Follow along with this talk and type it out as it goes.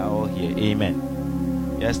Amen.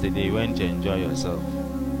 Yesterday you went to enjoy yourself.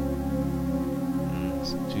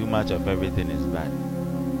 Too much of everything is bad.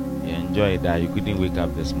 You enjoyed that you couldn't wake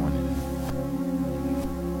up this morning.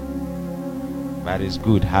 But it's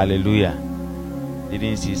good. Hallelujah.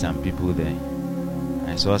 Didn't see some people there.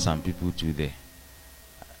 I saw some people too there.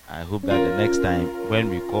 I hope that the next time when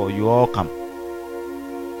we call, you all come.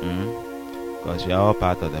 Because you are all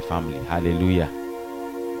part of the family. Hallelujah.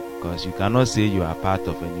 Because you cannot say you are part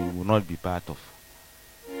of and you will not be part of.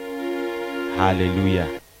 Hallelujah.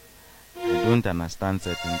 I don't understand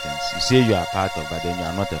certain things. You say you are part of, but then you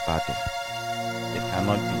are not a part of. It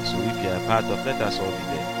cannot be. So if you are a part of, let us all be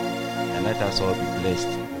there. And let us all be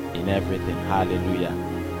blessed in everything. Hallelujah.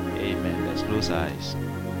 Amen. Let's close our eyes.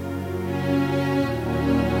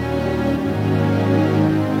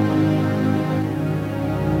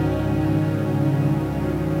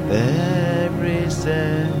 There is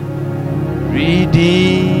a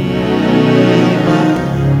Redeemer,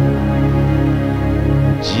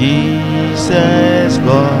 Jesus,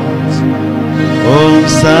 God's own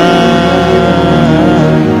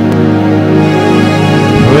Son,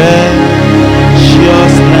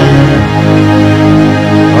 precious Lamb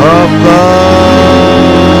of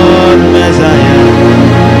God, Messiah.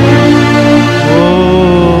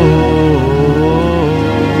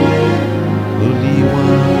 Holy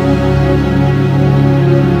One.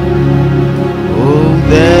 Oh,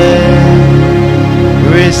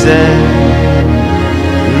 there is a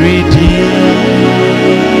Redeemer,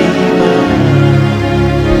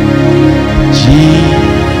 Jesus,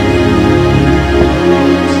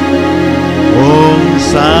 own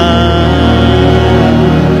Son,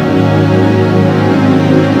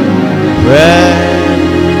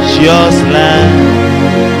 precious Lamb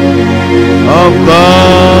of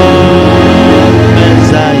God,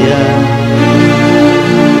 Messiah.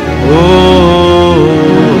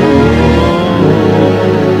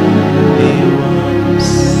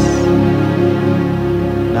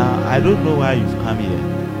 I don't know why you've come here,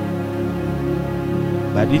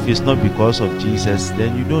 but if it's not because of Jesus,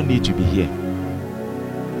 then you don't need to be here.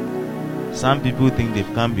 Some people think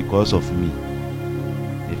they've come because of me.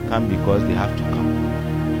 They've come because they have to come.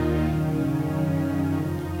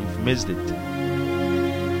 You've missed it.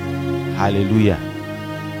 Hallelujah.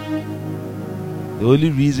 The only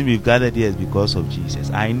reason we've gathered here is because of Jesus.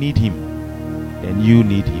 I need him, and you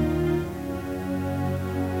need him.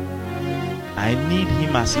 I need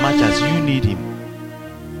him as much as you need him.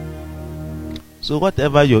 So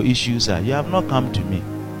whatever your issues are, you have not come to me.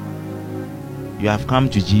 You have come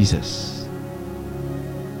to Jesus.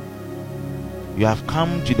 You have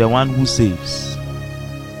come to the one who saves.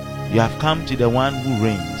 You have come to the one who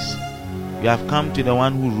reigns. You have come to the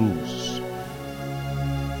one who rules.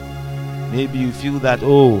 Maybe you feel that,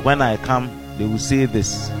 oh, when I come, they will say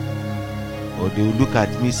this, or they will look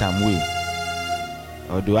at me some way,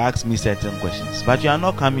 or they will ask me certain questions. But you are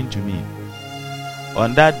not coming to me.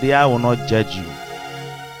 On that day I will not judge you.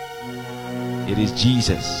 It is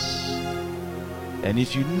Jesus. And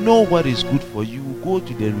if you know what is good for you, go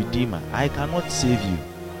to the Redeemer. I cannot save you.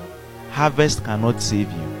 Harvest cannot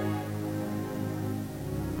save you.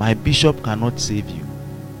 My bishop cannot save you.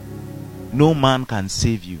 No man can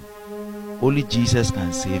save you. Only Jesus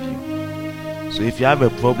can save you. So if you have a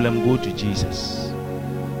problem, go to Jesus.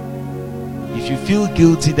 If you feel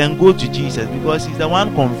guilty, then go to Jesus, because he's the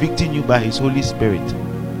one convicting you by his Holy Spirit.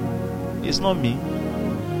 It's not me.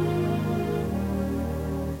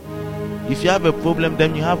 If you have a problem,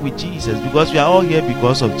 then you have with Jesus, because we are all here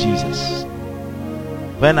because of Jesus.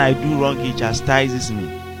 When I do wrong, he chastises me.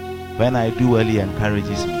 When I do well, he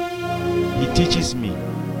encourages me. He teaches me.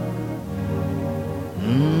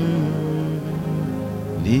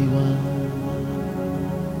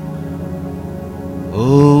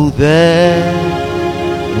 Oh, there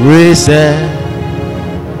is a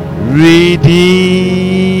Redeemer,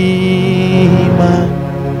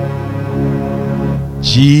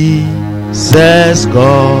 Jesus,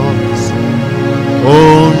 God's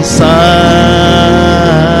own Son.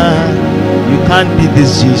 You can't beat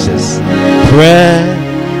this Jesus.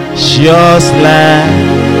 Precious Lamb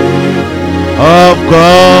of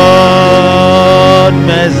God,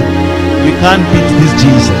 you can't beat this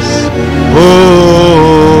Jesus. Holy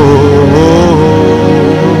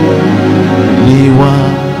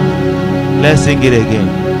One. Let's sing it again.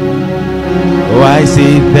 Oh, I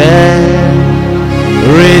say there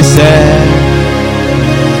is a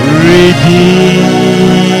Redeemer,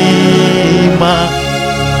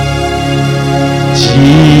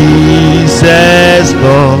 Jesus,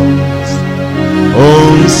 God's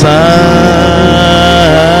own Son,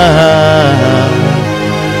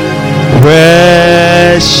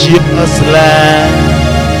 precious glorious Lamb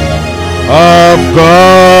of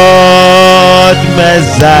God,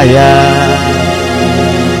 Messiah.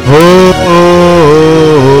 Oh,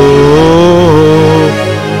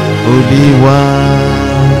 Holy One.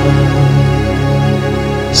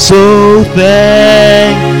 So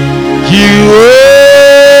thank you,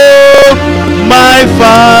 oh, my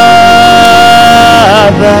Father,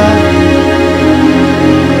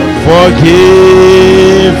 for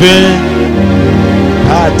giving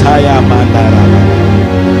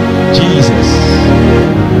Jesus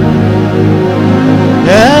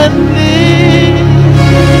and living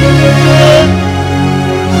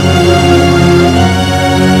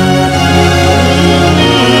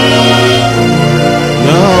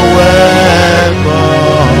your work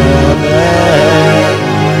on earth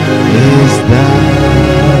is done.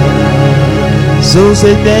 So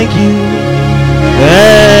say thank you.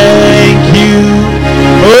 Thank you,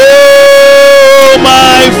 oh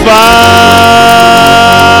my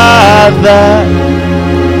Father,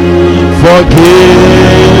 for giving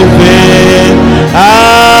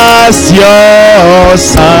us your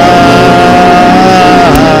Son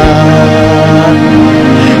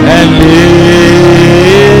and living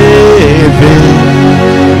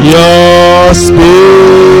your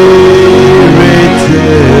Spirit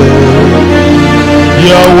till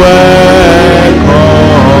your work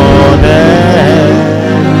on earth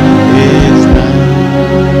is done.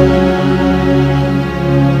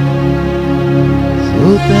 So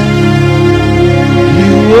thank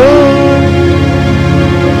you, oh,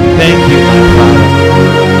 thank you, my Father.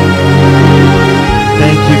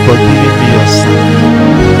 Thank you for giving me your Son,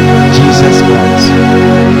 Jesus Christ,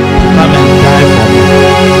 to come and die for me,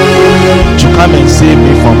 to come and save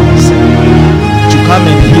me from my sin, to come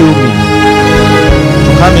and heal me,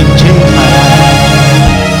 come and change my life.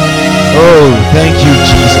 Oh, thank you,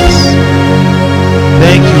 Jesus.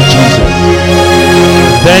 Thank you, Jesus.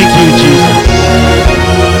 Thank you, Jesus.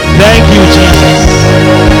 Thank you, Jesus.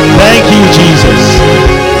 Thank you, Jesus.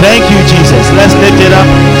 Thank you, Jesus. Let's lift it up.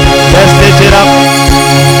 Let's lift it up.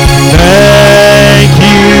 Thank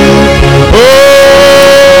you,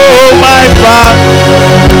 oh my Father.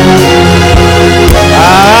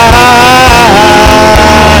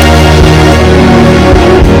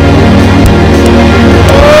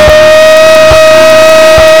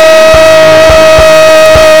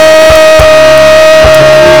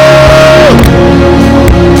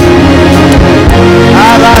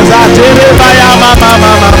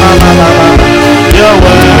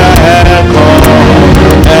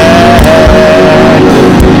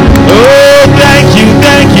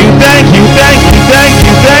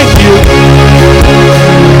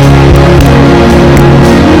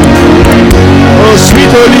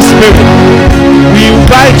 Holy Spirit, we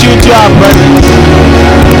invite you into our presence.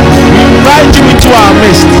 We invite you into our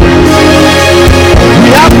midst.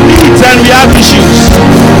 We have needs and we have issues.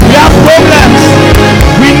 We have problems.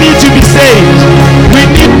 We need to be saved. We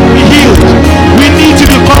need to be healed. We need to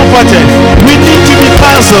be comforted. We need to be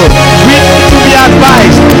counseled. We need to be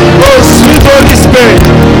advised. Oh, sweet Holy Spirit.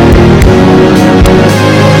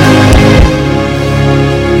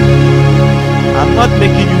 I'm not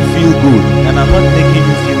making you feel good, and I'm not making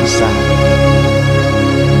you feel sad,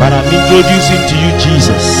 but I'm introducing to you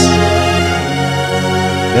Jesus,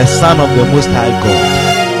 the Son of the Most High God,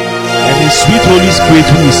 and His sweet Holy Spirit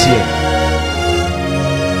who is here.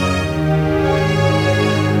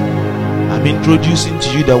 I'm introducing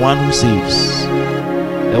to you the one who saves,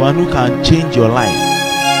 the one who can change your life,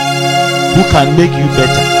 who can make you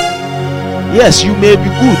better. Yes, you may be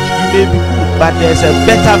good, but there's a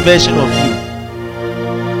better version of you.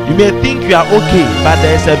 You may think you are okay, but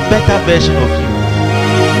there is a better version of you.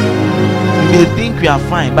 You may think you are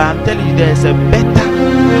fine, but I'm telling you there is a better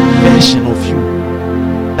version of you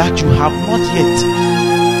that you have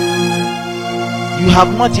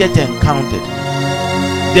not yet encountered.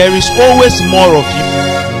 There is always more of you.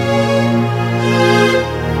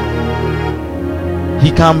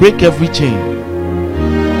 He can break every chain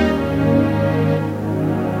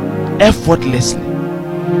effortlessly,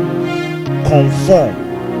 conform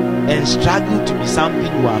and struggle to be something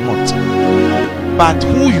you are not, but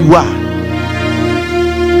who you are,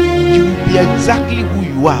 you will be exactly who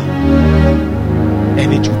you are,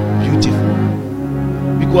 and it will be beautiful,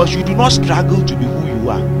 because you do not struggle to be who you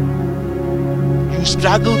are. You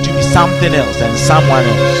struggle to be something else and someone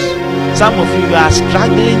else. Some of you are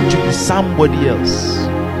struggling to be somebody else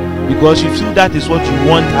because you feel that is what you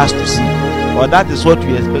want us to see, or that is what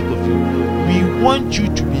we expect of you. We want you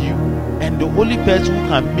to be you. And the only person who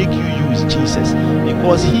can make you is Jesus,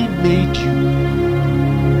 because He made you.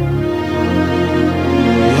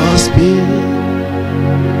 Your Spirit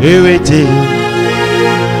everything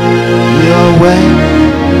your way.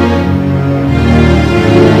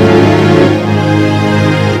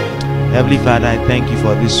 Heavenly Father, I thank you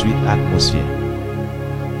for this sweet atmosphere.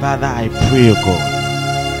 Father, I pray, O God,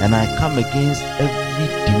 and I come against every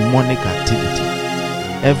demonic activity,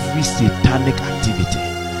 every satanic activity.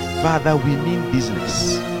 Father, we mean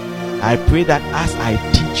business. I pray that as I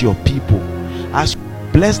teach your people, as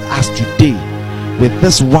blessed as today with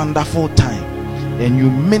this wonderful time, and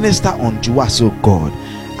you minister unto us, O God,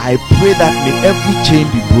 I pray that may every chain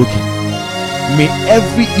be broken. May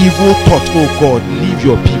every evil thought, O God, leave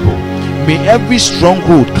your people. May every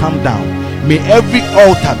stronghold come down. May every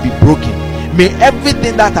altar be broken. May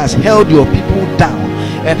everything that has held your people down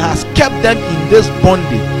and has kept them in this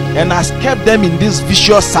bondage and has kept them in this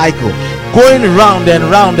vicious cycle, going round and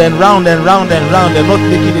round and round and round and round and not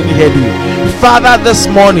making any headway. Father, this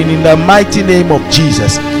morning, in the mighty name of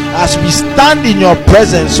Jesus, as we stand in your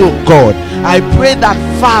presence, oh God, I pray that,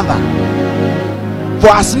 Father,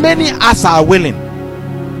 for as many as are willing,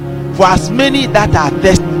 for as many that are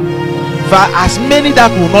thirsty, for as many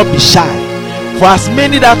that will not be shy, for as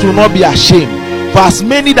many that will not be ashamed, for as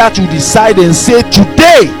many that will decide and say,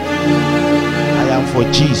 today I am for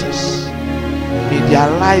Jesus, may their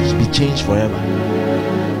lives be changed forever.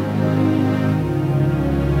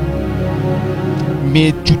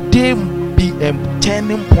 May today be a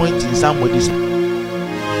turning point in somebody's life.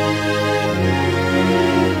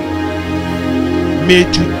 May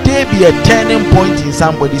today be a turning point in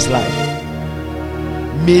somebody's life.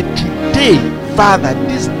 May today, Father,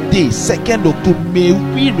 this day, 2nd October, may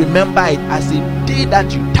we remember it as a day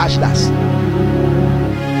that you touched us.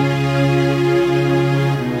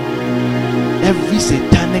 Every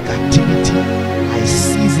satanic activity, I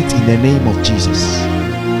seize it in the name of Jesus.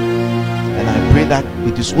 And I pray that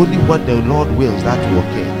it is only what the Lord wills that will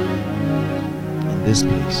occur in this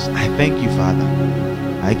place. I thank you, Father.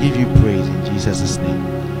 I give you praise in Jesus' name.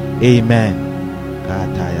 Amen.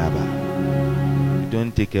 We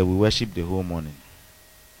don't take care. We worship the whole morning.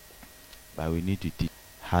 But we need to teach.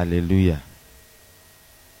 Hallelujah.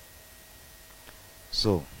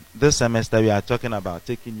 So, this semester we are talking about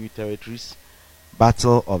taking new territories.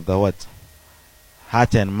 Battle of the what?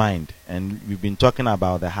 Heart and mind. And we've been talking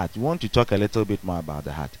about the heart. We want to talk a little bit more about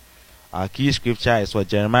the heart. Our key scripture is what?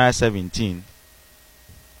 Jeremiah 17.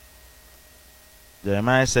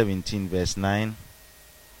 Jeremiah 17 verse 9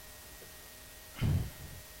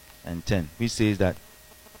 and 10, which says that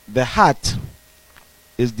the heart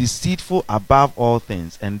is deceitful above all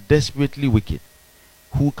things and desperately wicked.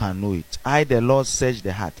 Who can know it? I, the Lord, search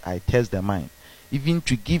the heart. I test the mind, even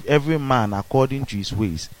to give every man according to his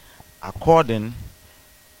ways, according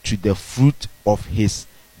to the fruit of his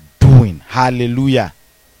doing. Hallelujah.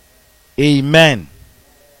 Amen.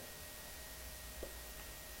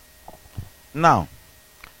 Now,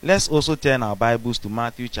 let's also turn our Bibles to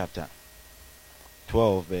Matthew chapter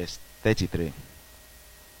 12, verse 33.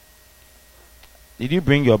 Did you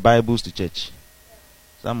bring your Bibles to church?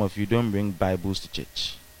 Some of you don't bring Bibles to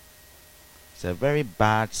church. It's a very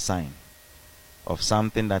bad sign of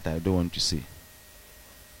something that I don't want to say.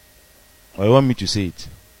 Or you want me to say it?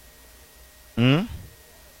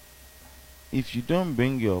 If you don't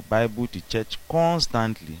bring your Bible to church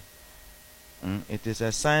constantly, it is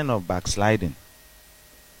a sign of backsliding.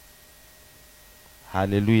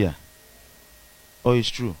 Hallelujah. Oh, it's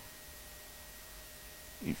true.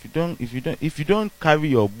 If you don't carry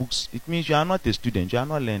your books, it means you are not a student. You are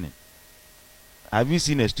not learning. Have you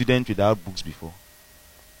seen a student without books before?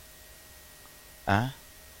 I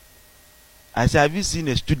said, have you seen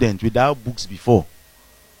a student without books before?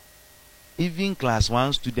 Even class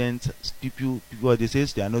 1 students, people they say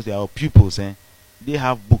they are pupils, they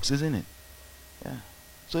have books, isn't it? Yeah.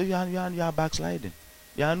 So you are backsliding.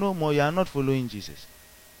 You are no more. You are not following Jesus.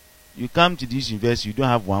 You come to this university, you don't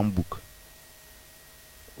have one book.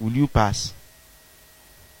 Will you pass?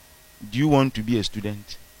 Do you want to be a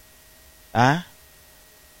student? Yeah.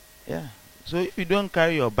 So if you don't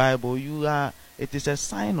carry your Bible, it is a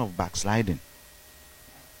sign of backsliding.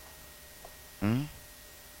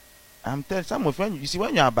 I'm telling some of you see,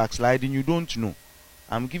 when you are backsliding, you don't know.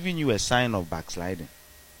 I'm giving you a sign of backsliding.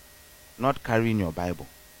 Not carrying your Bible.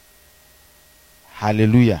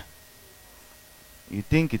 Hallelujah. You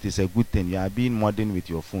think it is a good thing. You are being modern with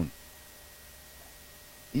your phone.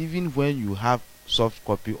 Even when you have soft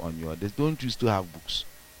copy on your desk, don't you still have books?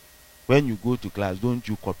 When you go to class, don't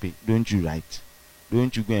you copy? Don't you write?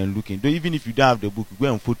 Don't you go and look in? Even if you don't have the book,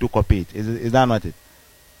 go and photocopy it. Is that not it?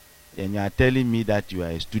 And you are telling me that you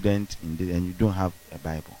are a student in this and you don't have a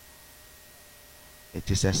Bible. It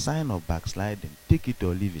is a sign of backsliding. Take it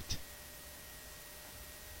or leave it.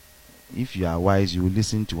 If you are wise, you will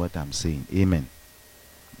listen to what I'm saying. Amen.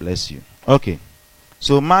 Bless you. Okay.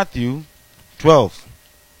 So Matthew 12,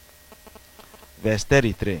 verse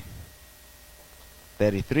 33.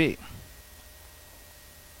 33.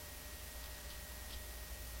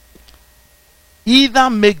 Either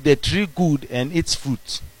make the tree good and its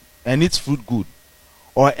fruit good,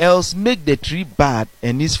 or else make the tree bad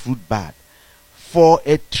and its fruit bad. For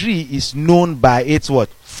a tree is known by its what?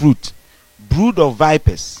 Fruit. Brood of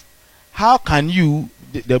vipers. How can you,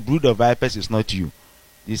 the brood of vipers is not you.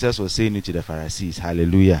 Jesus was saying it to the Pharisees.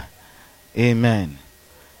 Hallelujah. Amen.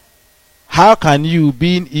 How can you,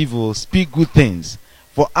 being evil, speak good things?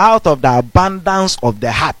 For out of the abundance of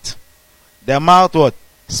the heart, the mouth what?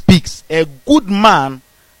 Speaks. A good man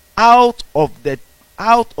out of the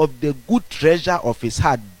good treasure of his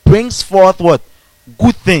heart brings forth what?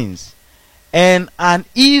 Good things. And an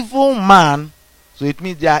evil man, so it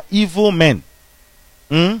means they are evil men,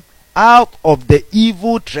 out of the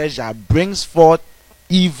evil treasure brings forth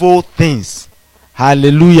evil things.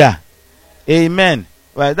 Hallelujah. Amen.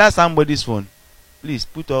 Well, that's somebody's phone. Please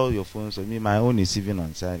put all your phones on me. My own is even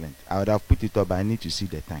on silent. I would have put it up, but I need to see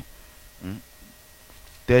the time.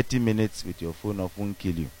 30 minutes with your phone off won't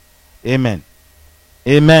kill you. Amen.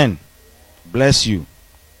 Amen. Bless you.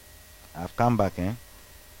 I've come back, eh?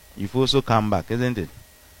 You've also come back, isn't it?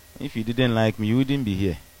 If you didn't like me, you wouldn't be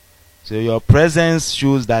here. So your presence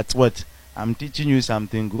shows that what? I'm teaching you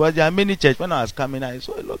something good. Because there are many churches. When I was coming, I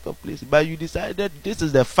saw a lot of places. But you decided this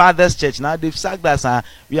is the Father's church. Now they've sacked us and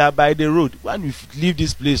we are by the road. When we leave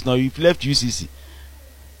this place now, you've left UCC.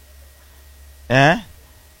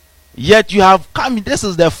 Yet you have come. This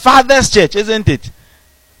is the Father's church, isn't it?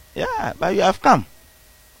 Yeah, but you have come.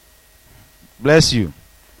 Bless you.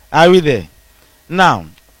 Are we there? Now,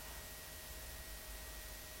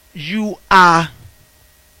 you are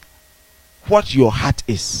what your heart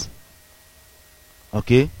is.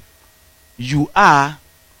 Okay? You are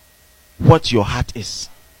what your heart is.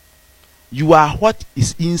 You are what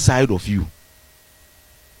is inside of you.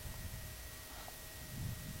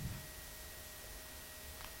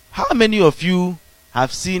 How many of you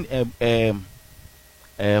have seen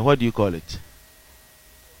what do you call it?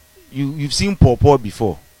 You've seen pawpaw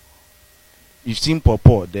before. You've seen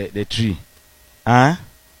pawpaw, the tree.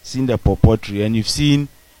 Seen the pawpaw tree, and you've seen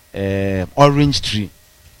orange tree.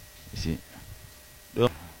 You see?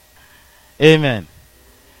 Amen.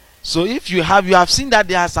 So if you have seen that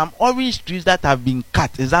there are some orange trees that have been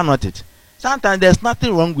cut. Is that not it? Sometimes there's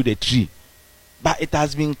nothing wrong with the tree, but it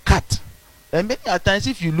has been cut. And many times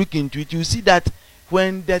if you look into it, you see that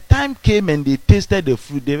when the time came and they tasted the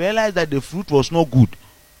fruit, they realized that the fruit was not good.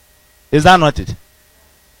 Is that not it?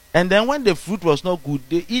 And then when the fruit was not good,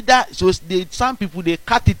 some people they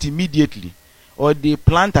cut it immediately, or they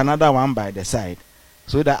plant another one by the side,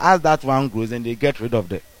 so that as that one grows, then they get rid of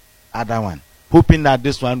the other one, hoping that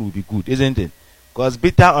this one will be good, isn't it? Because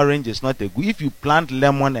bitter orange is not a good. If you plant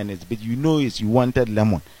lemon and it's bitter, you know you wanted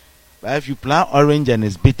lemon. But if you plant orange and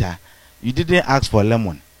it's bitter, you didn't ask for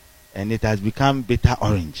lemon, and it has become bitter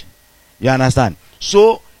orange. You understand?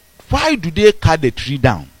 So why do they cut the tree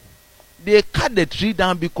down? They cut the tree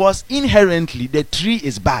down because inherently the tree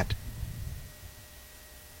is bad.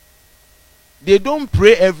 They don't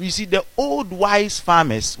pray you see, the old wise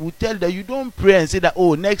farmers will tell that you don't pray and say that,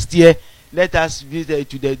 oh, next year let us visit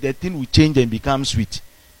to the thing will change and become sweet.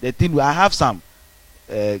 The thing I have some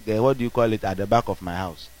what do you call it at the back of my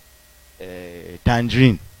house?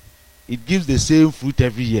 Tangerine. It gives the same fruit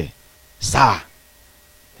every year. Sour.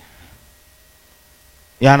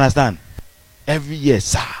 You understand? Every year,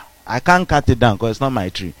 sour. I can't cut it down because it's not my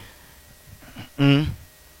tree.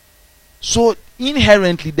 So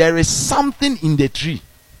inherently there is something in the tree.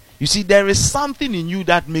 You see, there is something in you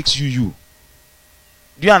that makes you you.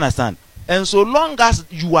 Do you understand? And so long as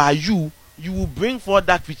you are you, you will bring forth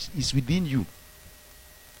that which is within you.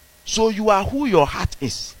 So you are who your heart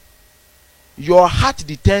is. Your heart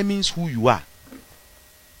determines who you are.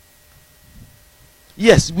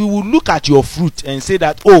 Yes, we will look at your fruit and say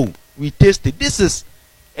that, oh, we tasted. This is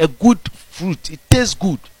a good fruit. It tastes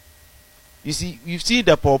good. You see,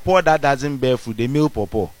 the pawpaw that doesn't bear fruit, the male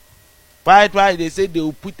pawpaw. Why they say they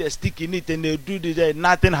will put a stick in it and they do this,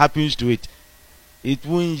 nothing happens to it. It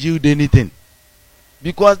won't yield anything.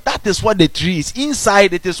 Because that is what the tree is.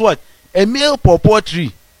 Inside it is what? A male pawpaw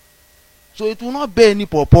tree. So it will not bear any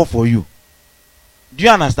pawpaw for you. Do you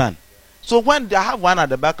understand? So when I have one at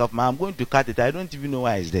the back of I'm going to cut it. I don't even know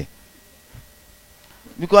why it's there.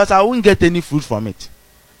 Because I won't get any fruit from it.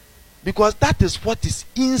 Because that is what is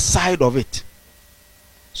inside of it.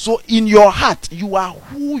 So in your heart, you are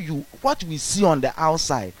what we see on the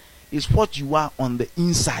outside is what you are on the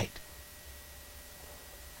inside.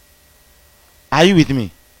 Are you with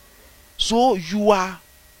me? So you are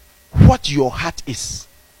what your heart is.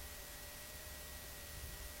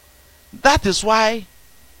 That is why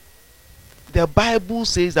the Bible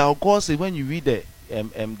says that, God says, when you read the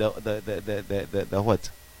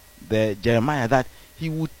Jeremiah, that he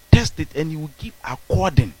will test it and he will give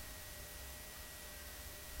according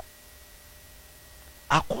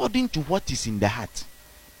to what is in the heart.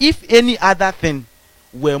 If any other thing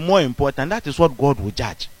were more important, that is what God will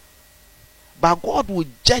judge. But God will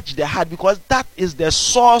judge the heart, because that is the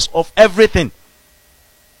source of everything.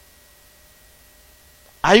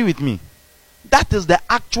 Are you with me? That is the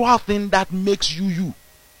actual thing that makes you you.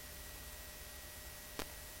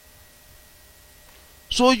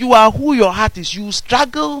 So you are who your heart is. You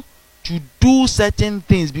struggle to do certain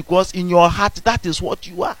things because in your heart that is what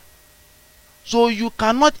you are. So you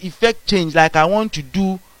cannot effect change like I want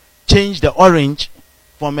to change the orange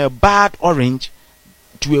from a bad orange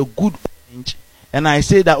to a good orange, and I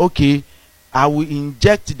say that, okay, I will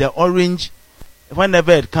inject the orange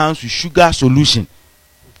whenever it comes with sugar solution.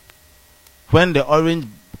 When the orange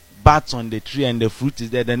bats on the tree and the fruit is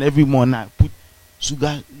there, then every morning I put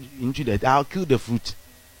sugar into that. I'll kill the fruit.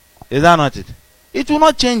 Is that not it? It will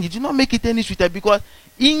not change. It will not make it any sweeter, because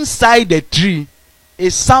inside the tree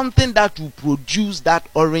is something that will produce that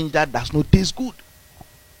orange that does not taste good.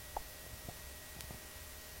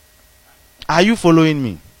 Are you following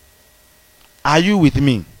me? Are you with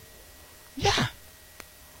me? Yeah.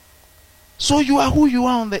 So you are who you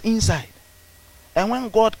are on the inside. And when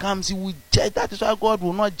God comes, he will judge. That is why God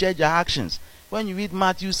will not judge our actions. When you read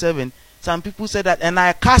Matthew 7, some people say that, and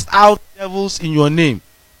I cast out devils in your name.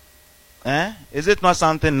 Is it not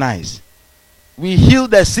something nice? We heal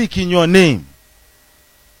the sick in your name.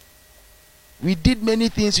 We did many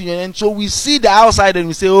things in your name. So we see the outside and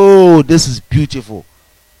we say, oh, this is beautiful.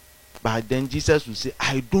 But then Jesus will say,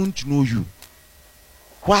 I don't know you.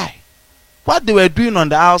 Why? What they were doing on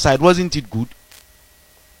the outside, wasn't it good?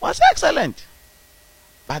 It was excellent.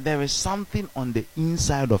 But there is something on the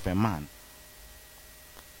inside of a man,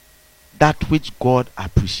 that which God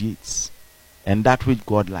appreciates and that which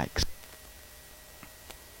God likes.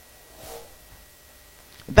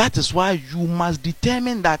 That is why you must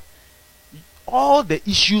determine that all the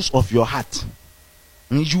issues of your heart,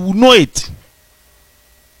 you will know it.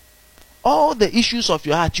 All the issues of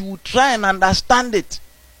your heart, you will try and understand it.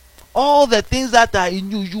 All the things that are in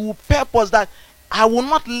you, you will purpose that I will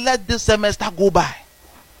not let this semester go by.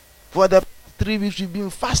 For the 3 weeks we've been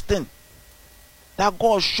fasting, that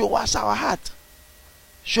God show us our heart.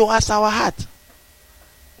 Show us our heart.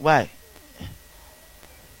 Why?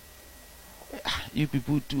 You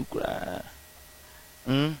people too cry.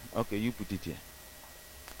 Okay, you put it here.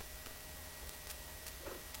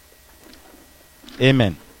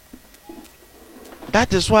 Amen.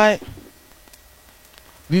 That is why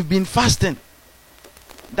we've been fasting,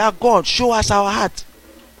 that God show us our heart.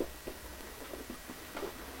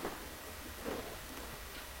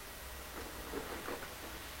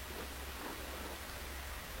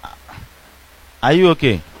 Are you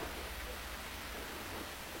okay?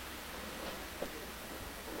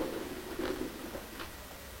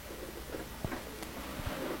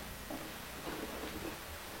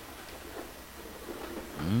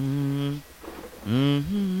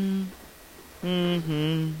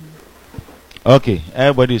 Okay,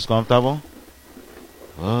 everybody is comfortable?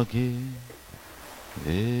 Okay.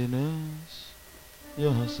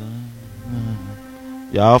 Your son.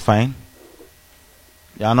 You are all fine?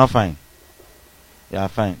 You are not fine? You are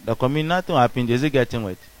fine. The communion, nothing happened. Is it getting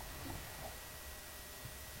wet?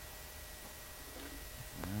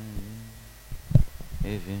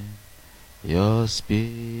 Even your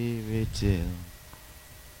spirit till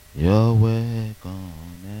your work on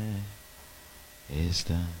earth is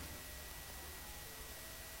done.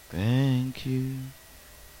 Thank you,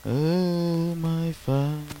 oh my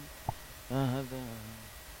Father,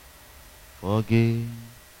 for giving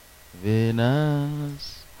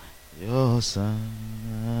us your Son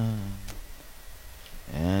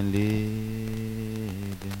and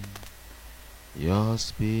leading your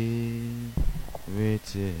spirit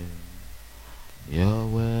till your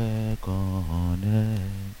work on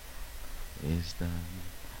earth is done.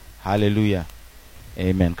 Hallelujah.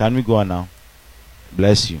 Amen. Can we go on now?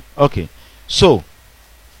 Bless you. Okay. So,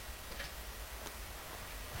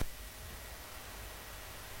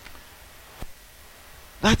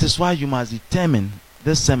 that is why you must determine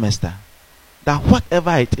this semester that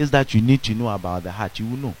whatever it is that you need to know about the heart, you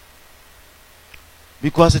will know.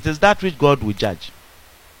 Because it is that which God will judge.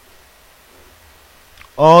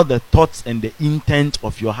 All the thoughts and the intent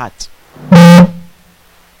of your heart,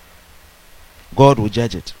 God will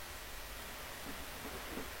judge it.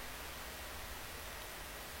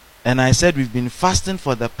 And I said we've been fasting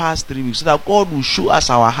for the past 3 weeks so that God will show us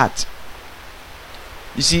our heart.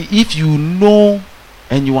 You see, if you know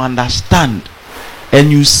and you understand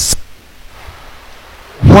and you see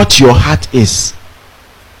what your heart is,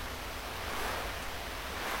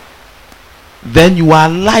 then you are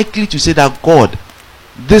likely to say that, God,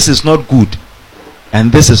 this is not good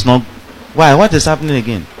and this is not. Why? What is happening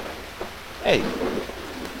again? Hey.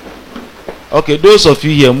 Okay, those of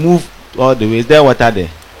you here, move all the way. Is there water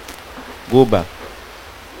there? Go back.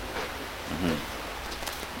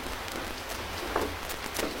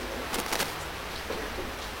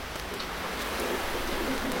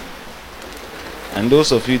 And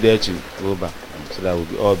those of you there too, go back so that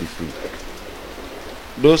we'll all be free.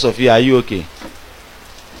 Those of you, are you okay?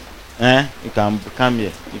 You can come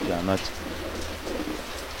here if you are not.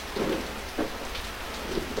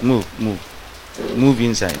 Move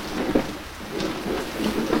inside.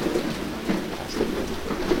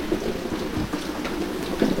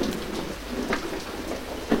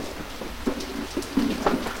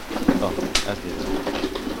 Oh, that's it.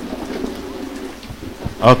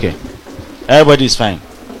 Okay. Everybody is fine.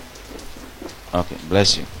 Okay,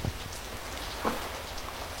 bless you.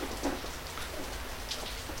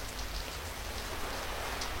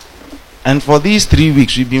 And for these 3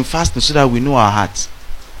 weeks, we've been fasting so that we know our hearts.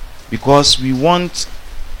 Because we want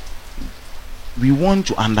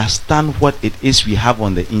to understand what it is we have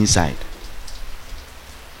on the inside.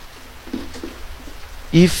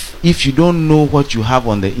 If you don't know what you have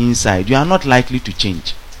on the inside, you are not likely to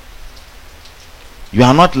change. You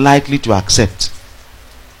are not likely to accept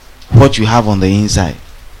what you have on the inside.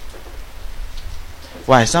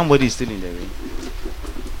 Why? Somebody is still in the way.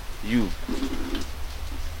 You.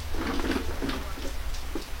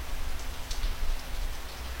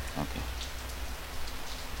 Okay.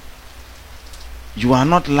 You are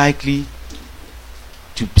not likely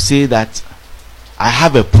to say that I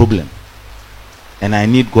have a problem and I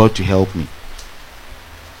need God to help me.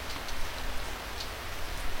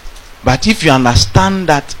 But if you understand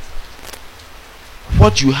that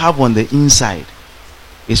what you have on the inside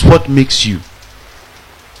is what makes you,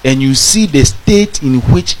 and you see the state in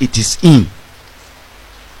which it is in,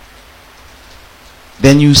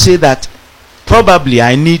 then you say that probably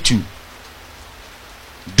I need to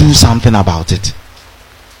do something about it.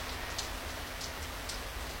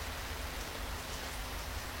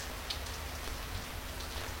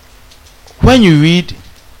 When you read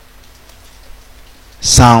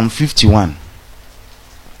Psalm 51,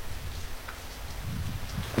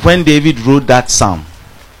 when David wrote that psalm,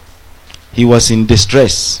 he was in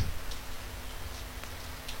distress.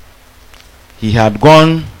 He had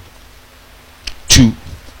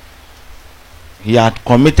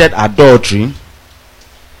committed adultery.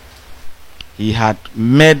 He had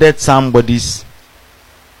murdered somebody's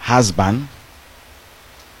husband.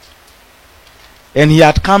 And he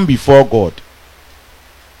had come before God.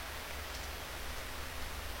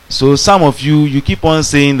 So some of you keep on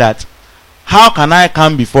saying that, how can I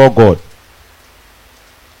come before God?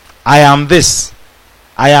 I am this,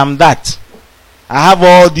 I am that, I have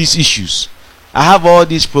all these issues, I have all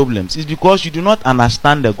these problems. It's because you do not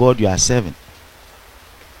understand the God you are serving.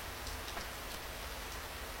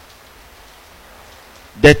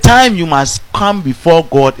 The time you must come before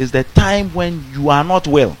God is the time when you are not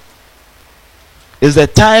well. It's the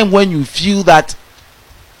time when you feel that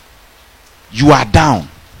you are down.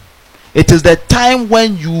 It is the time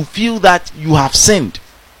when you feel that you have sinned.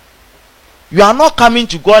 You are not coming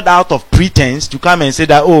to God out of pretense to come and say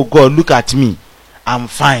that, oh God, look at me, I'm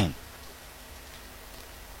fine.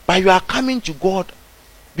 But you are coming to God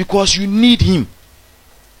because you need Him.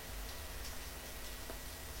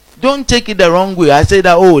 Don't take it the wrong way. I say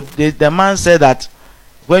that, oh, the man said that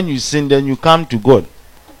when you sin, then you come to God.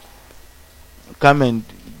 Come and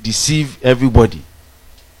deceive everybody.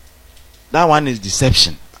 That one is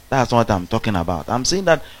deception. That's what I'm talking about. I'm saying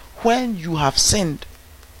that when you have sinned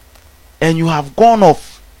and you have gone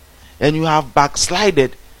off and you have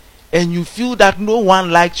backslided and you feel that no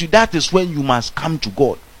one likes you, that is when you must come to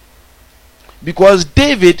God. Because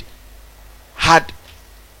David had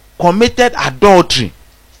committed adultery.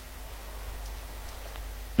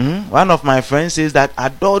 One of my friends says that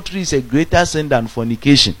adultery is a greater sin than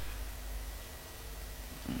fornication.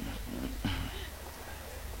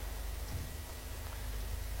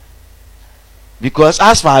 Because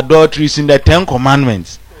as for adultery, it's in the 10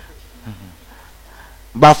 commandments.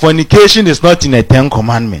 But fornication is not in the 10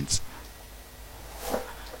 commandments.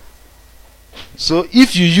 So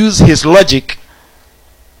if you use his logic,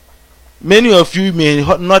 many of you may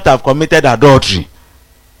not have committed adultery,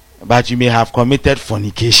 but you may have committed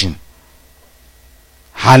fornication.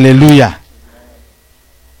 Hallelujah.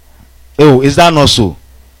 Oh, is that not so?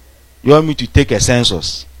 You want me to take a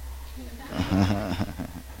census?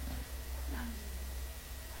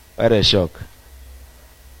 What a shock.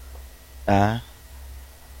 But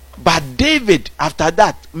David, after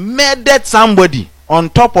that, murdered somebody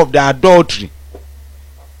on top of the adultery.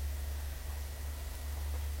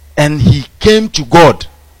 And he came to God.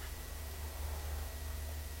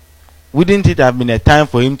 Wouldn't it have been a time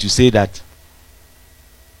for him to say that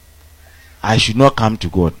I should not come to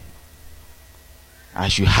God? I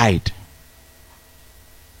should hide.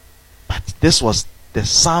 But this was the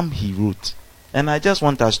psalm he wrote. And I just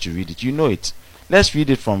want us to read it. You know it. Let's read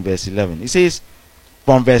it from verse 11. He says,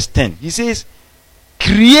 from verse 10, he says,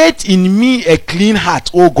 create in me a clean heart,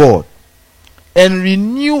 O God, and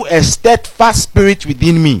renew a steadfast spirit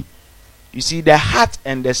within me. You see, the heart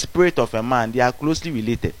and the spirit of a man, they are closely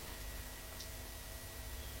related.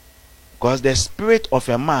 Because the spirit of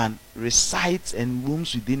a man resides and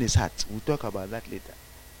rooms within his heart. We'll talk about that later.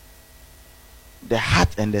 The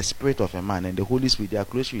heart and the spirit of a man and the Holy Spirit, they are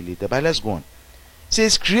closely related. But let's go on. It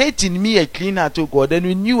says, create in me a clean heart, O God, and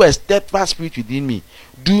renew a steadfast spirit within me.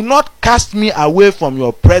 Do not cast me away from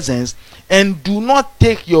your presence, and do not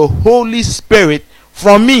take your Holy Spirit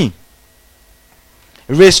from me.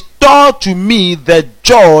 Restore to me the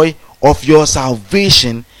joy of your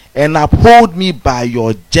salvation, and uphold me by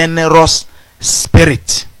your generous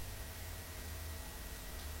spirit.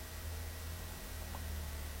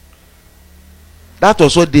 That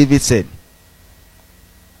was what David said.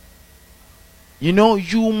 You know,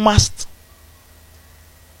 you must.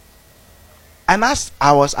 And as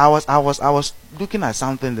I was looking at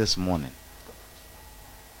something this morning,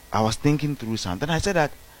 I was thinking through something. I said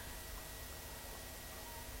that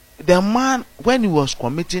the man, when he was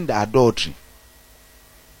committing the adultery,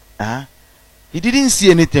 he didn't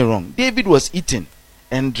see anything wrong. David was eating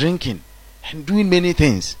and drinking and doing many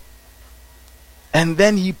things. And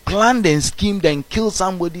then he planned and schemed and killed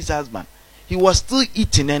somebody's husband. He was still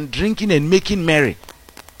eating and drinking and making merry.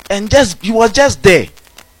 And he was just there.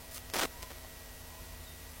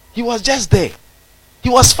 He was just there. He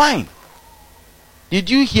was fine. Did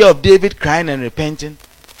you hear of David crying and repenting?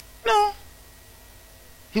 No.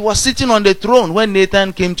 He was sitting on the throne when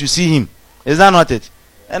Nathan came to see him. Is that not it?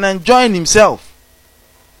 And enjoying himself.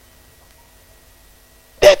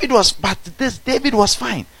 David was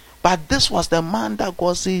fine. But this was the man that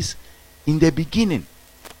God says in the beginning.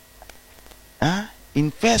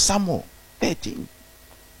 In 1 Samuel 13.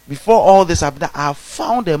 Before all this happened, I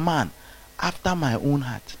found a man after my own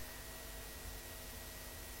heart.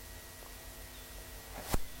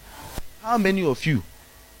 How many of you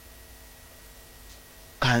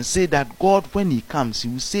can say that God, when he comes, he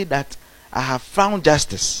will say that I have found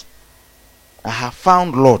justice, I have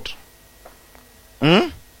found Lord?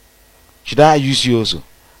 Should I use you also?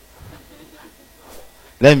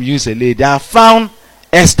 Let me use a lady. I found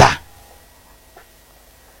Esther,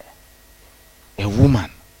 a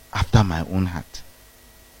woman after my own heart.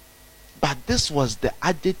 But this was the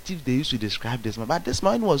adjective they used to describe this man. But this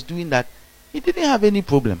man was doing that. He didn't have any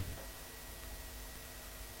problem.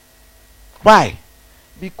 Why?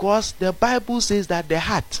 Because the Bible says that the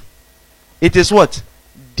heart, it is what?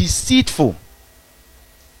 Deceitful.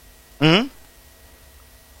 Or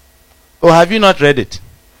have you not read it?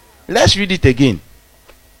 Let's read it again.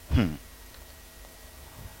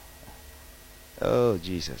 Oh,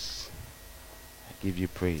 Jesus. I give you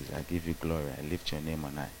praise. I give you glory. I lift your name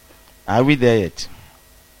on high. Are we there yet?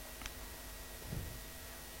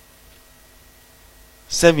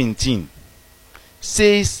 17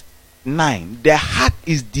 says 9. The heart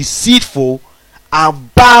is deceitful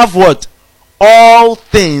above what? All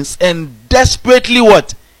things, and desperately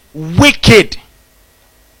what? Wicked.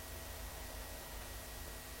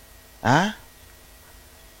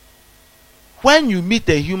 When you meet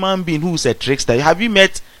a human being who is a trickster, have you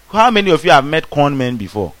met, how many of you have met con men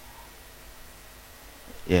before?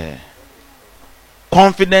 Yeah.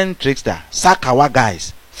 Confident trickster, Sakawa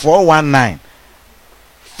guys, 419,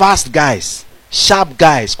 fast guys, sharp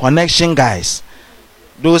guys, connection guys.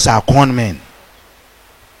 Those are con men.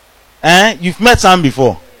 You've met some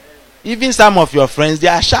before. Even some of your friends, they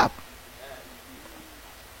are sharp.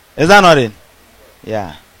 Is that not it?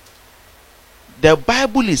 Yeah. The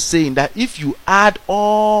Bible is saying that if you add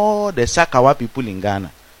all the Sakawa people in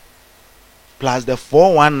Ghana, plus the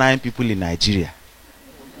 419 people in Nigeria,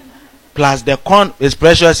 plus the con, is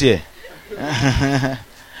precious here,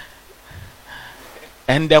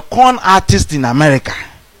 and the con artists in America,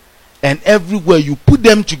 and everywhere, you put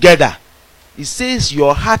them together, it says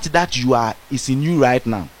your heart that you are is in you right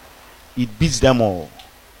now. It beats them all.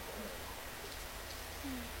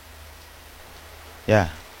 Yeah.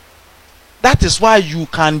 That is why you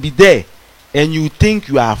can be there and you think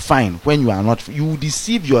you are fine when you are not. You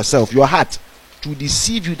deceive yourself, your heart, to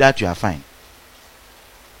deceive you that you are fine.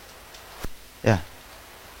 Yeah.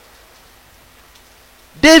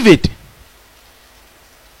 David.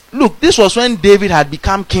 Look, this was when David had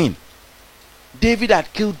become king. David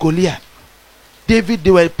had killed Goliath.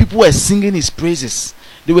 People were singing his praises.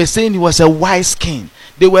 They were saying he was a wise king.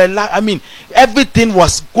 They were everything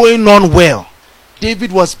was going on well.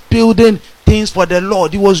 David was building things for the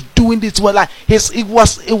Lord. He was doing this well. It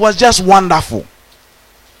was just wonderful.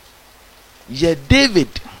 Yet David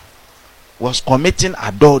was committing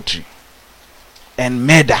adultery and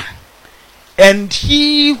murder. And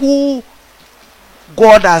he who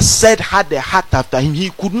God has said had a heart after him,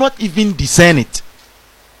 he could not even discern it.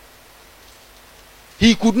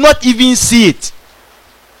 He could not even see it.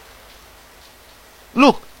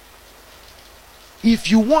 Look,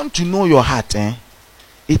 if you want to know your heart,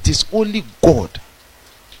 it is only God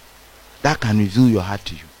that can reveal your heart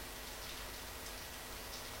to you.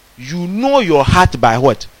 You know your heart by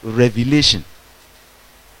what? Revelation.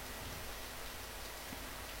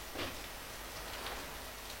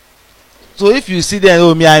 So if you see there,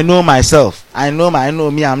 oh me, I know myself. I know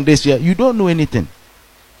me, I'm this. You don't know anything.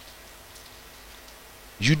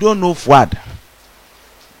 You don't know Fuad.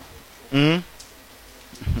 You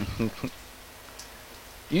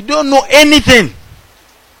don't know anything.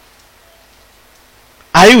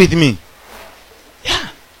 Are you with me? Yeah.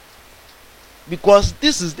 Because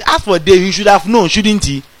this is, as for David, you should have known, shouldn't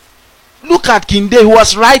he? Look at King David, who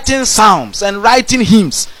was writing psalms and writing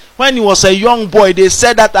hymns. When he was a young boy, they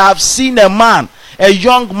said that I have seen a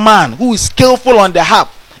young man who is skillful on the harp,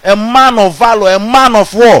 a man of valor, a man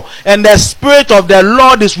of war, and the Spirit of the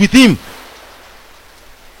Lord is with him.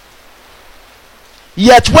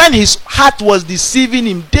 Yet when his heart was deceiving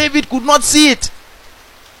him, David could not see it.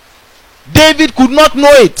 David could not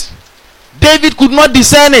know it. David could not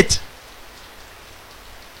discern it.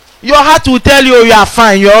 Your heart will tell you, you are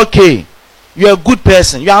fine, you are okay, you are a good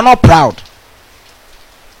person, you are not proud.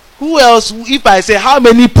 Who else, if I say how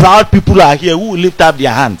many proud people are here who will lift up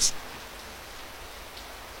their hands?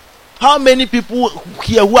 How many people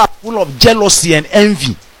here who are full of jealousy and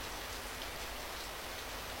envy?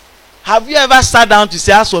 Have you ever sat down to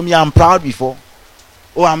say, as for me, I'm proud before?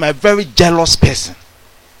 Oh, I'm a very jealous person.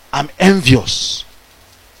 I'm envious.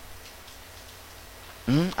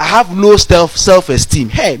 I have low self-esteem.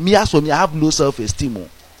 Hey, me, as for me, I have low self-esteem.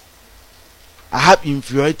 I have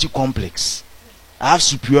inferiority complex. I have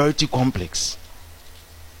superiority complex.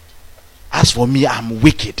 As for me, I'm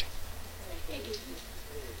wicked.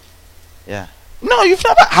 Yeah. No,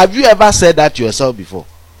 have you ever said that to yourself before?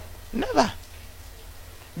 Never.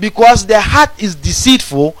 Because the heart is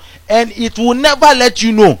deceitful and it will never let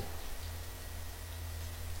you know.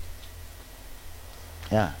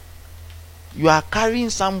 Yeah. You are carrying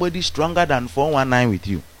somebody stronger than 419 with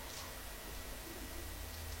you.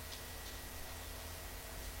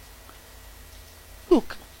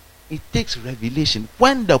 Look, it takes revelation.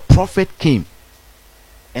 When the prophet came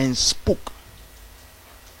and spoke,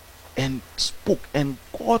 and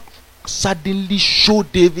God suddenly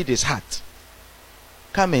showed David his heart.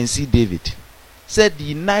 Come and see David. Said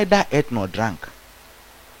he neither ate nor drank.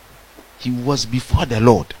 He was before the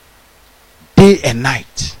Lord day and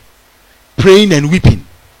night, praying and weeping.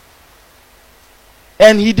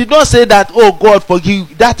 And he did not say that, oh God,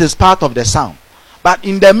 forgive. That is part of the psalm. But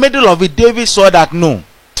in the middle of it, David saw that, no,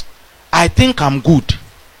 I think I'm good.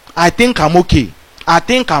 I think I'm okay. I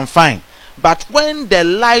think I'm fine. But when the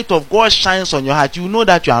light of God shines on your heart, you know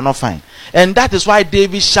that you are not fine. And that is why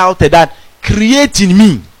David shouted that, create in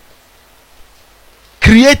me.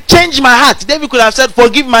 Change my heart. David could have said,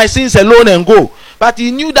 forgive my sins alone and go. But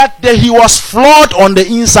he knew that he was flawed on the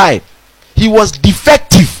inside. He was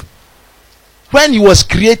defective. When he was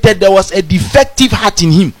created, there was a defective heart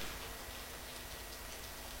in him.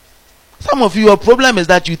 Some of you, your problem is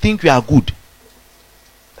that you think you are good.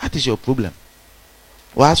 That is your problem.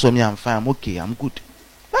 Well, as for me, I'm fine, I'm okay, I'm good.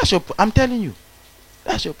 I'm telling you,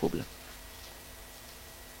 that's your problem.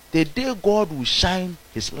 The day God will shine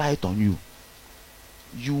his light on you,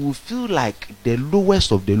 you will feel like the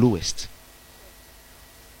lowest of the lowest.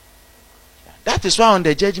 That is why on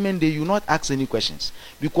the judgment day, you will not ask any questions.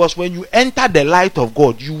 Because when you enter the light of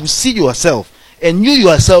God, you will see yourself. And you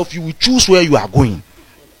yourself, you will choose where you are going.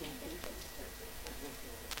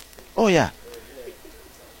 Oh yeah.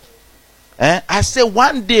 I say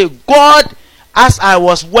one day, God, as I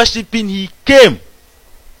was worshiping, he came.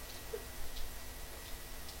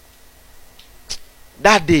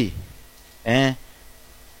 That day.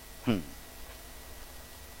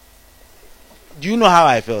 Do you know how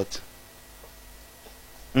I felt?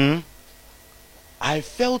 I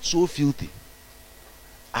felt so filthy.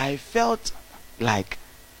 I felt like,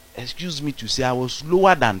 excuse me to say, I was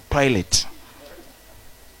lower than Pilate.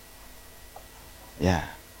 Yeah.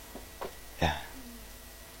 Yeah.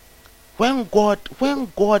 When God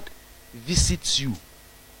visits you,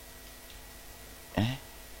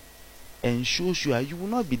 and shows you, you will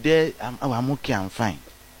not be there. I'm okay, I'm fine.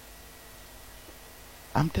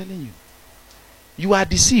 I'm telling you. You are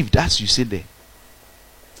deceived, as you say there.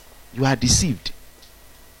 You are deceived.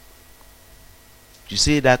 You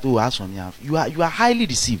say that, oh, as for me, you are highly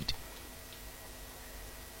deceived.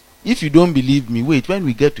 If you don't believe me, wait, when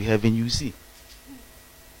we get to heaven, you see.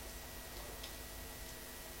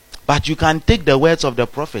 But you can take the words of the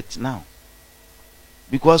prophet now.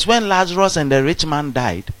 Because when Lazarus and the rich man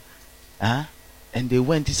died, and they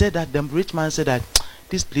went, he said that the rich man said that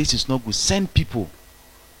this place is not good. Send people.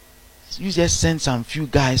 You just send some few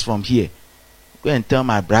guys from here. Go and tell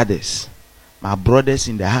my brothers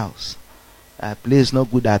in the house, that place is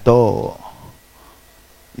not good at all.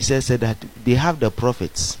 He said that they have the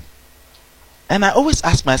prophets. And I always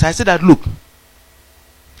ask myself, I said that, look,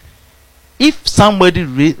 if somebody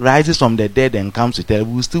rises from the dead and comes to tell,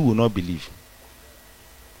 we still will not believe.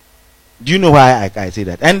 Do you know why I say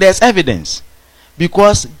that? And there's evidence.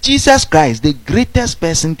 Because Jesus Christ, the greatest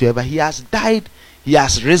person to ever, he has died, he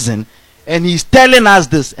has risen, and he's telling us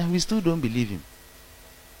this, and we still don't believe him.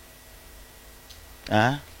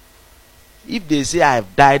 If they say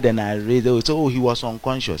I've died and I raised, they will say, oh, he was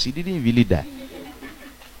unconscious. He didn't really die.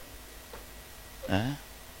 Yeah.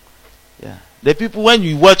 The people, when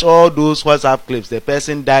you watch all those WhatsApp clips, the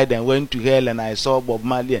person died and went to hell, and I saw Bob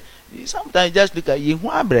Marley. Sometimes you just look at you.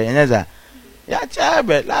 Last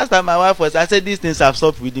time my wife was, I said these things have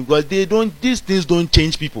stopped with him because these things don't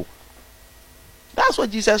change people. That's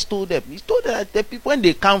what Jesus told them. He told them that the people, when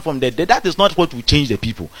they come from the dead, that is not what will change the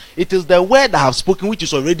people. It is the word I have spoken which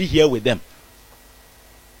is already here with them.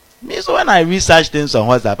 So when I research things on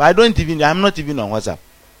WhatsApp, I'm not even on WhatsApp.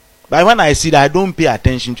 But when I see that, I don't pay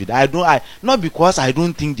attention to that. Not because I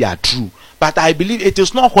don't think they are true, but I believe it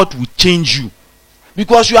is not what will change you.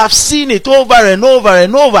 Because you have seen it over and over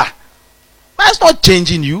and over. That's not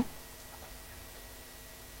changing you.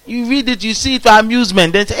 You read it, you see it for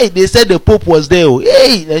amusement, then say, hey, they said the Pope was there. Oh,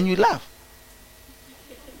 hey, then you laugh.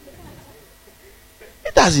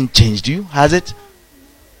 It hasn't changed you, has it?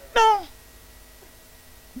 No.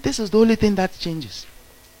 This is the only thing that changes.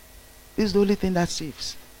 This is the only thing that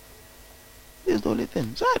saves. This is the only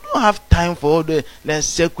thing. So I don't have time for all the let's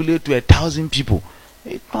circulate to 1,000 people.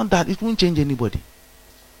 It's not that. It won't change anybody.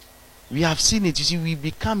 We have seen it. You see, we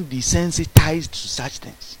become desensitized to such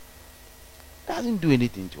things. It doesn't do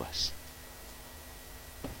anything to us.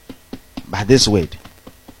 But this word,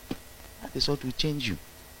 that is what will change you.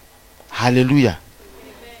 Hallelujah.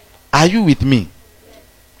 Amen. Are you with me?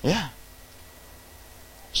 Yeah.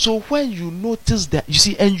 So when you notice that, you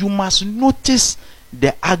see, and you must notice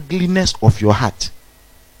the ugliness of your heart.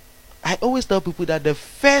 I always tell people that the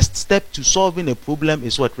first step to solving a problem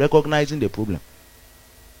is what? Recognizing the problem.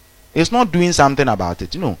 It's not doing something about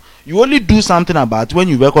it. You only do something about it when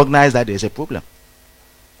you recognize that there's a problem.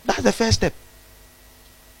 That's the first step.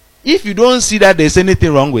 If you don't see that there's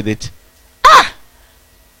anything wrong with it,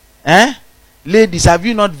 ladies, have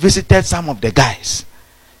you not visited some of the guys?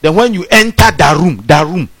 Then when you enter that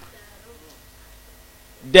room,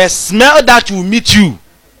 the smell that will meet you,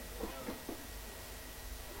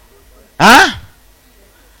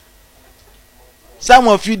 some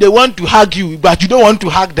of you, they want to hug you, but you don't want to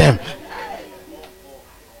hug them.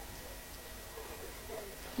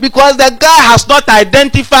 Because the guy has not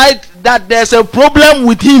identified that there's a problem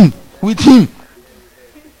with him.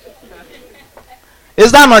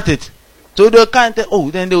 Is that not it? So they can't tell,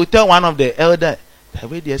 then they will tell one of the elder,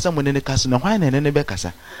 there's someone in the castle.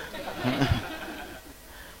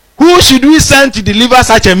 Who should we send to deliver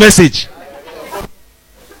such a message?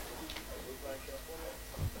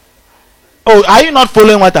 Oh, are you not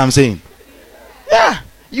following what I'm saying? Yeah.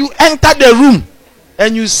 You enter the room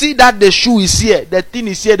and you see that the shoe is here, the thing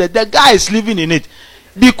is here, that the guy is living in it.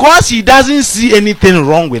 Because he doesn't see anything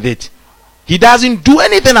wrong with it. He doesn't do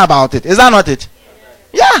anything about it. Is that not it?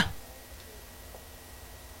 Yeah.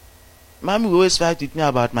 Mommy will always fight with me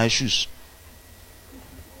about my shoes.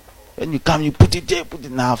 When you come, you put it there, put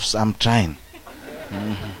it now. I'm trying.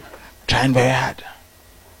 Trying very hard.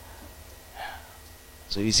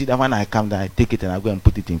 So you see that when I come down, I take it and I go and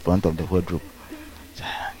put it in front of the wardrobe.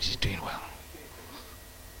 She's doing well.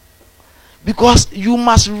 Because you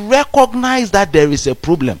must recognize that there is a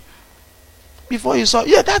problem before you solve.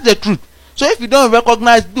 Yeah, that's the truth. So if you don't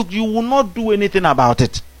recognize, look, you will not do anything about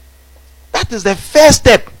it. That is the first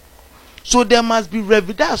step. So there must be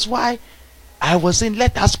revelation. That's why I was saying,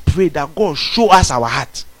 let us pray that God show us our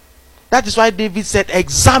heart. That is why David said,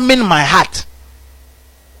 examine my heart.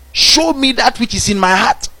 Show me that which is in my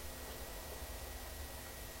heart.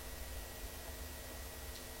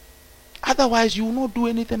 Otherwise, you will not do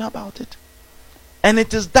anything about it. And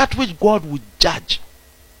it is that which God will judge.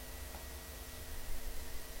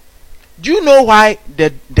 Do you know why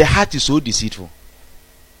the heart is so deceitful?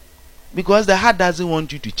 Because the heart doesn't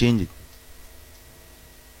want you to change it.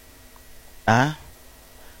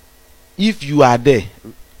 If you are there,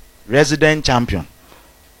 resident champion,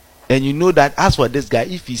 and you know that as for this guy,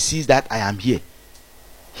 if he sees that I am here,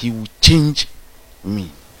 he will change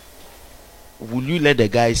me. Will you let the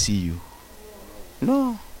guy see you?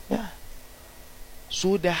 No. Yeah.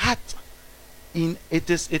 So the heart, it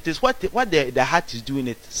is what the heart is doing.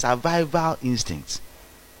 It survival instincts.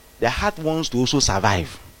 The heart wants to also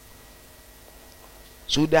survive.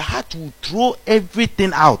 So the heart will throw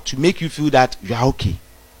everything out to make you feel that you are okay.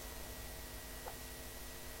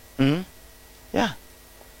 Yeah.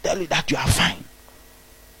 Tell you that you are fine.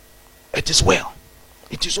 It is well.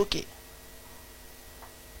 It is okay.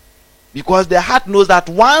 Because the heart knows that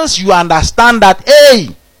once you understand that, hey,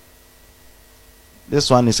 this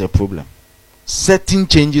one is a problem, certain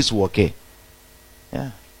changes will occur.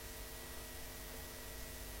 Yeah.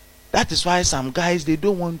 That is why some guys, they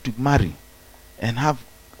don't want to marry and have,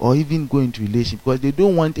 or even go into relationship, because they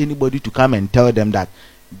don't want anybody to come and tell them that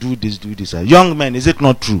do this, do this. Young men, is it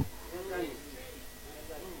not true?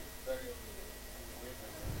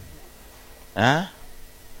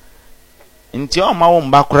 Nti o ma wo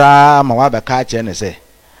mba kura ma wa beka che ne se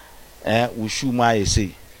wo shu mu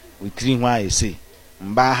ayese wo tiri hu ayese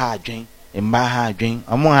mba ha adwen omo ha adwen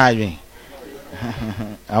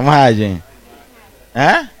omo ha adwen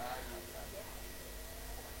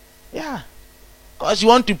yeah, because you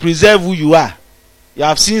want to preserve who you are. You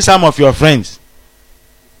have seen some of your friends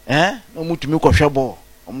no mu to me ko hwebo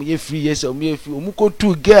omo ye free, yes omo ye free, omo ko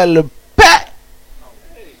two girl pe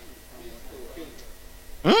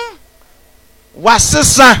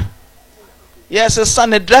wasesa yes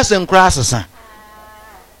son dress and cross son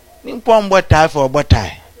nimpom botai for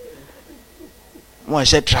botai mo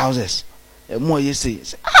shirt trousers mo you say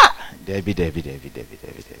David.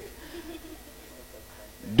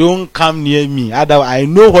 Don't come near me, otherwise I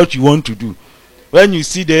know what you want to do. When you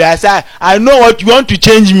see the I say I know what you want to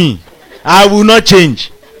change me. I will not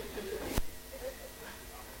change.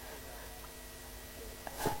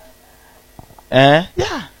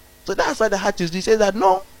 Yeah. So that's why the heart is. He says that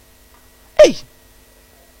no, hey,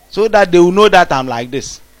 so that they will know that I'm like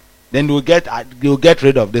this. Then they will get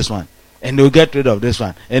rid of this one, and they will get rid of this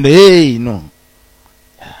one, and hey, no.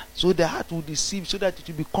 Yeah. So the heart will deceive, so that it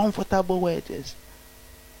will be comfortable where it is.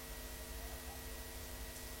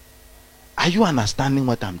 Are you understanding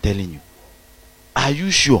what I'm telling you? Are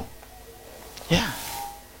you sure? Yeah.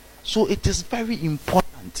 So it is very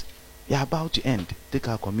important. We are about to end. Take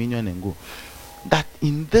our communion and go. That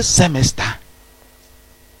in this semester,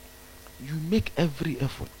 you make every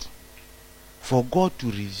effort for God to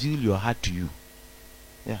reveal your heart to you.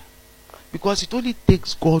 Yeah. Because it only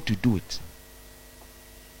takes God to do it.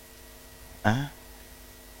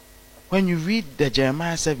 When you read the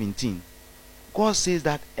Jeremiah 17, God says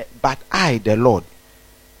that, but I, the Lord,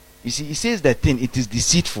 you see, he says that thing, it is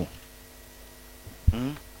deceitful.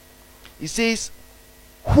 He says,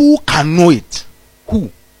 who can know it? Who?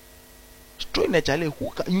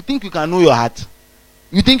 You think you can know your heart?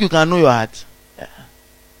 You think you can know your heart? Yeah.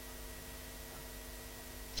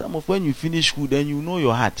 Some of when you finish school, then you know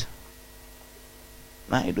your heart.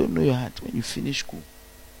 Now you don't know your heart when you finish school.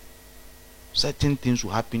 Certain things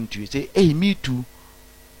will happen to you. Say, hey, me too.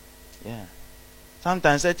 Yeah.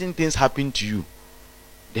 Sometimes certain things happen to you.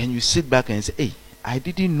 Then you sit back and say, hey, I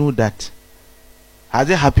didn't know that. Has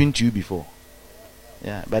it happened to you before?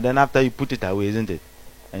 Yeah. But then after you put it away, isn't it?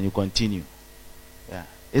 And you continue. Yeah.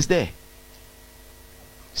 It's there.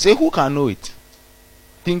 Say, who can know it?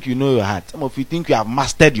 Think you know your heart. Some of you think you have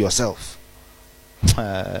mastered yourself.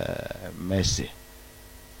 Mercy.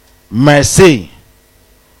 Mercy.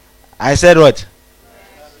 I said what?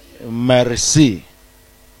 Mercy.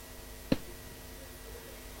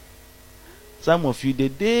 Some of you, the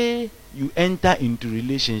day you enter into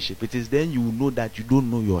relationship, it is then you will know that you don't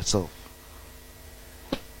know yourself.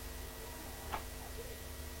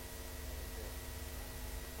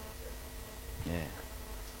 Yeah.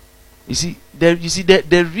 You see,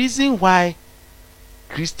 the reason why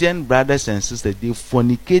Christian brothers and sisters, they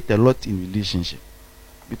fornicate a lot in relationship,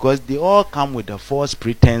 Because they all come with a false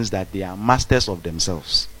pretense that they are masters of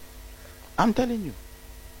themselves. I'm telling you.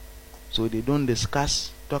 So they don't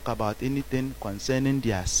talk about anything concerning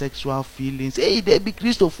their sexual feelings. Hey, they be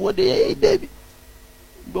Christopher. Hey, they be.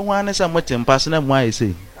 Don't want to say much in personal. Why I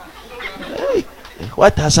say? Hey,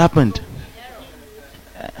 what has happened?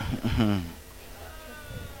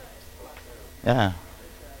 Yeah.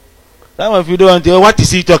 Some of you don't know what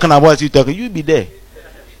is he talking about. You talking? You be there.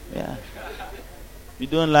 Yeah. You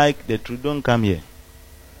don't like the truth, don't come here.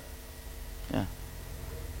 Yeah.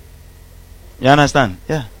 You understand?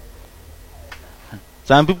 Yeah.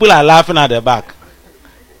 Some people are laughing at the back.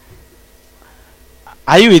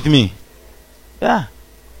 Are you with me? Yeah.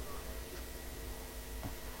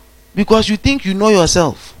 Because you think you know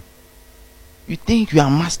yourself. You think you are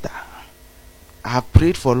master. I have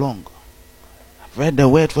prayed for long. I've read the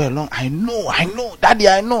word for a long. I know. Daddy,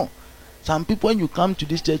 I know. Some people, when you come to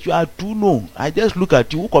this church, you are too know. I just look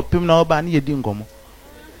at you.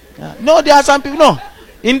 Yeah. No, there are some people. No.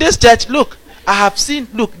 In this church, look, I have seen,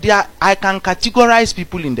 I can categorize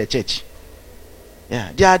people in the church.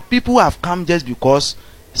 Yeah. There are people who have come just because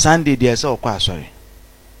Sunday they say, oh, sorry.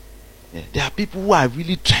 Yeah. There are people who are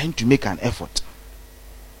really trying to make an effort.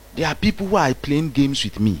 There are people who are playing games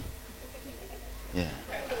with me. Yeah.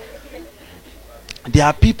 There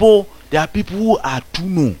are people who are too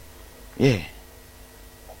know. Yeah.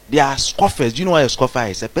 They are scoffers. Do you know what a scoffer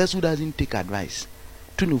is? A person who doesn't take advice.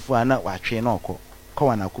 I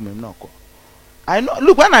know.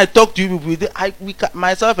 Look, when I talk to you people,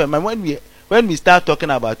 myself and when we start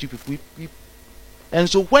talking about you people, and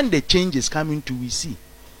so when the change is coming to, we see.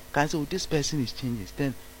 Can say, oh, this person is changing.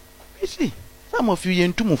 Then we see. Some of you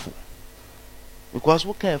ain't too much. Because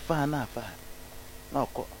what can far now far? No.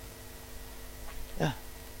 Yeah.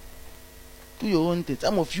 Do your own thing.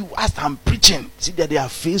 Some of you, as I'm preaching, see that their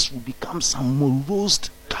face will become some morose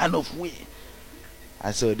kind of way.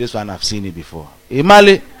 I said, this one I've seen it before. Hey,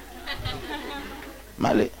 Mali,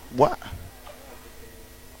 what?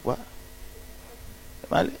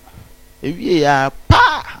 Mali, if you are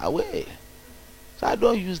away. So I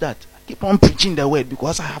don't use that. I keep on preaching the word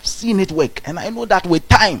because I have seen it work, and I know that with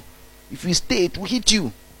time, if you stay, it will hit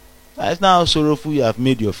you. That's not how sorrowful you have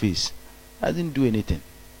made your face. I didn't do anything.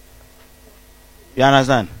 You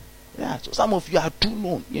understand? Yeah. So some of you are too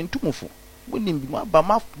known. You're too much.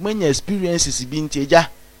 When your experience is being teja,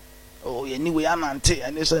 oh, anyway, I'm anti,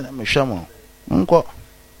 and this I'm a shaman.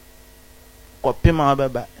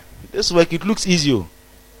 This work, it looks easy.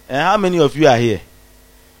 And how many of you are here?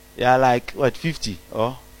 You are like what, 50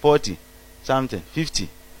 or 40 something, 50.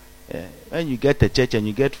 When you get a church and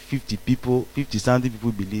you get 50 something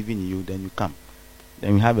people believing in you, then you come,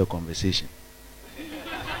 then we have a conversation.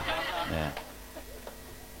 Yeah.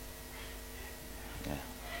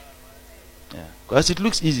 Because it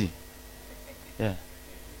looks easy. Yeah.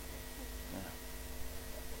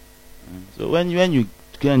 So when you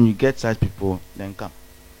get such people, then come.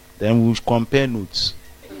 Then we'll compare notes.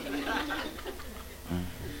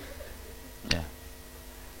 Yeah.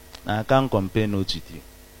 Now I can't compare notes with you.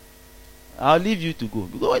 I'll leave you to go.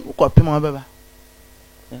 Because when you compare my baby.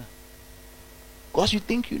 Yeah. Because you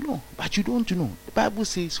think you know, but you don't know. The Bible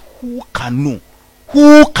says, who can know?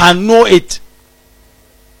 Who can know it?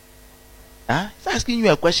 Huh? It's asking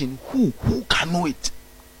you a question. Who can know it?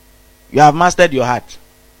 You have mastered your heart.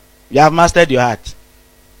 You have mastered your heart.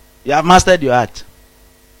 You have mastered your heart.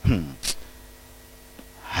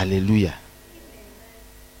 Hallelujah.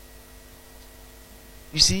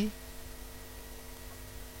 You see,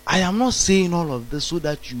 I am not saying all of this so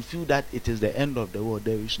that you feel that it is the end of the world.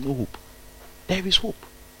 There is no hope. There is hope.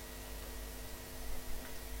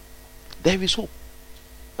 There is hope.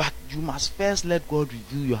 But you must first let God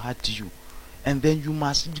reveal your heart to you. And then you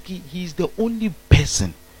must, he is the only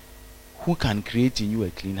person who can create in you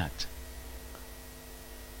a clean heart.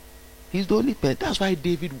 He's the only person. That's why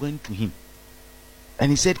David went to him.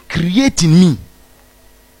 And he said, create in me.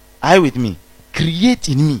 Are you with me? Create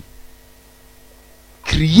in me.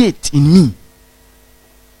 Create in me.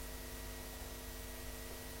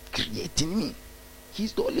 Create in me.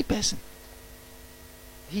 He's the only person.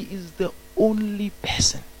 He is the only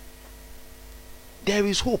person. There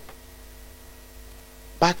is hope.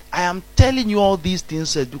 But I am telling you all these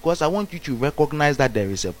things because I want you to recognize that there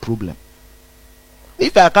is a problem.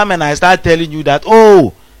 If I come and I start telling you that,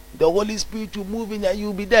 oh, the Holy Spirit will move in and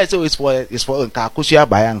you'll be there, so it's for Nkakushia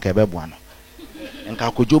Bayan Kebebuano.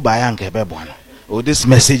 Nkakujo Bayan Kebebuano. Oh, this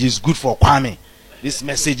message is good for Kwame. This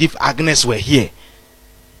message, if Agnes were here.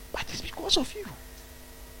 But it's because of you.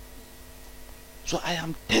 So I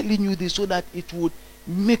am telling you this so that it would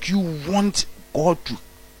make you want God to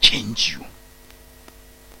change you.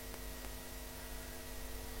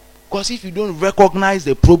 Because if you don't recognize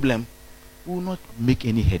the problem, you will not make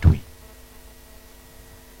any headway.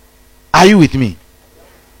 Are you with me?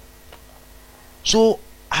 So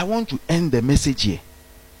I want to end the message here.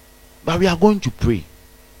 But we are going to pray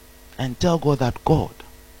and tell God that, God,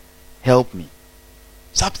 help me.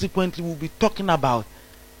 Subsequently, we'll be talking about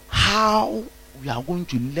how we are going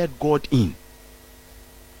to let God in.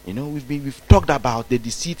 You know, we've talked about the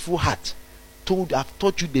deceitful heart. I've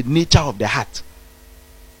taught you the nature of the heart.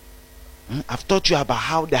 I've taught you about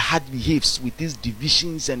how the heart behaves with these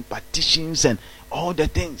divisions and partitions and all the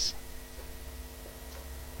things.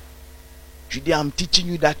 Today I'm teaching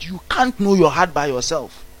you that you can't know your heart by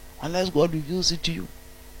yourself unless God reveals it to you.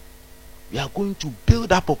 We are going to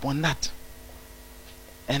build up upon that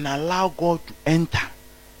and allow God to enter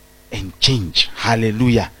and change.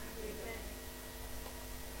 Hallelujah.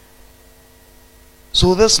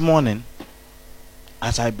 So this morning,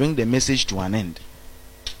 as I bring the message to an end,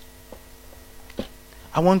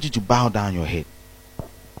 I want you to bow down your head.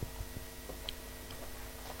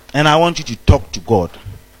 And I want you to talk to God.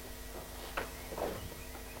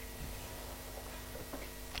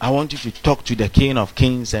 I want you to talk to the King of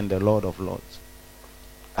Kings and the Lord of Lords.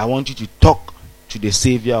 I want you to talk to the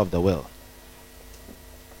Savior of the world,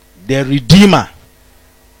 the Redeemer,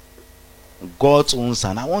 God's own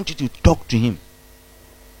Son. I want you to talk to him.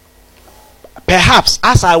 Perhaps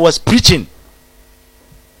as I was preaching,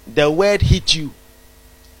 the word hit you.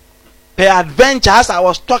 Peradventure, as I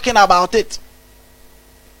was talking about it,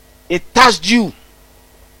 it touched you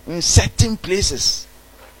in certain places.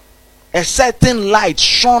 A certain light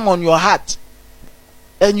shone on your heart,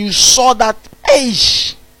 and you saw that, hey,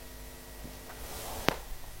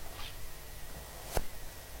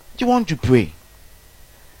 you want to pray.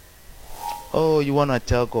 Oh, you want to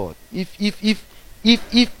tell God. If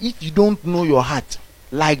you don't know your heart,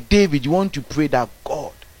 like David, you want to pray that,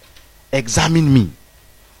 God, examine me.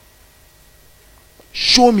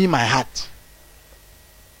 Show me my heart.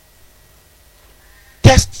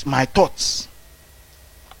 Test my thoughts.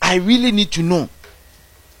 I really need to know,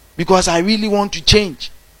 because I really want to change.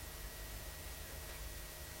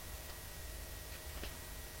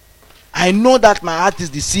 I know that my heart is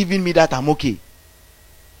deceiving me that I'm okay,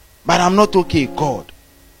 but I'm not okay, God.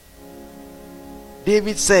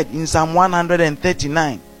 David said in Psalm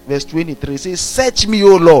 139 verse 23, says, search me,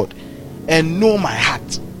 O Lord, and know my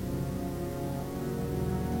heart.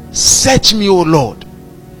 Search me, O Lord,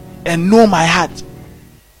 and know my heart.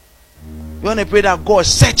 You want to pray that, God,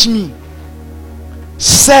 search me.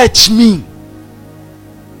 Search me.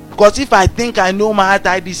 Because if I think I know my heart,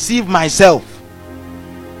 I deceive myself.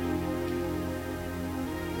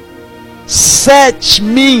 Search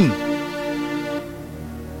me.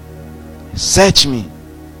 Search me.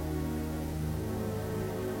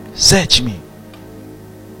 Search me.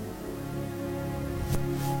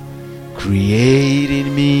 Create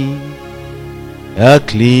in me a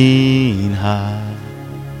clean heart,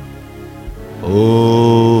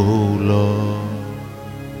 O Lord,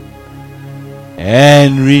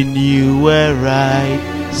 and renew a right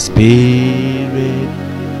spirit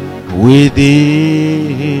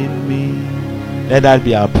within me. Let that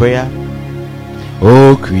be our prayer.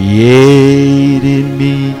 Oh, create in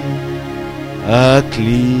me a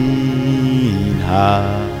clean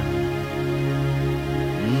heart.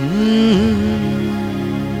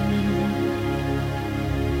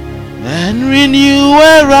 And renew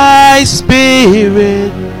a right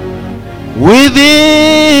spirit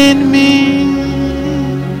within me.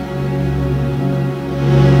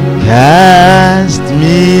 Cast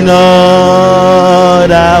me not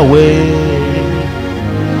away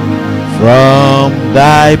from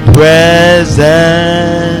thy presence,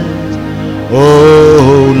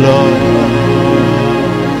 O Lord,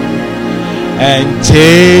 and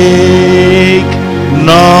take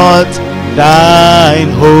not thine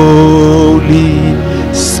Holy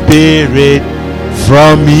Spirit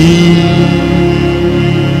from me.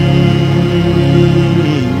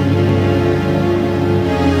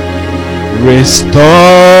 Restore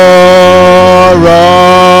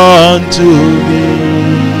unto me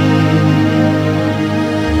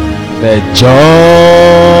the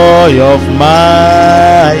joy of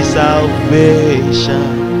my salvation,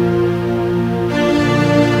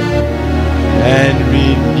 and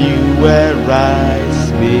renew a right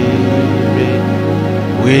spirit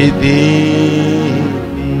within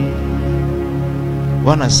me.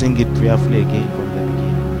 Wanna sing it prayerfully again from the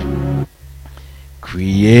beginning?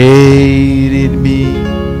 Create in me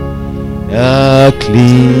a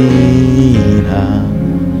clean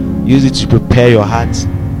heart. Use it to prepare your heart.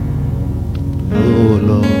 Oh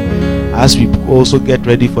Lord, as we also get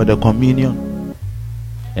ready for the communion,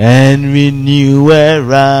 and renew a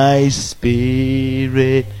right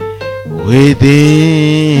spirit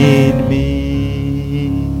within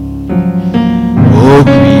me. Oh,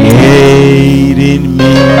 create in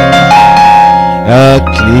me a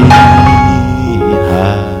clean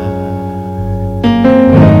heart.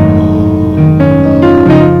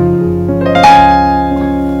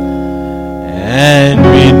 And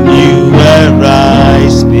renew a right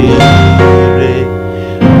spirit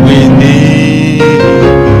within me.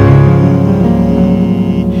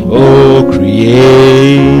 Oh,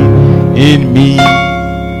 create in me a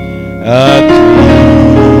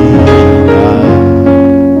clean heart.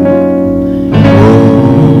 Oh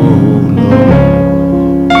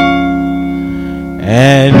Lord,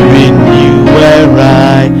 and renew a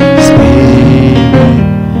right spirit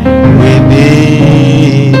within me.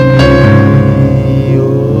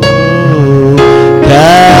 Oh,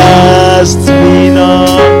 cast me not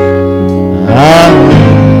away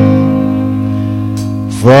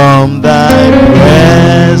from thy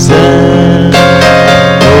presence.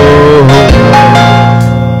 Oh,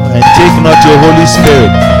 and take not your Holy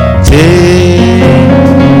Spirit. Take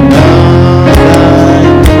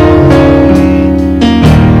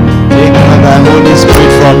not thy Holy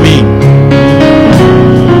Spirit from me.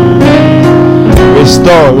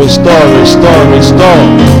 Restore, restore, restore, restore,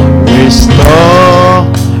 restore,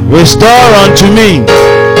 restore unto me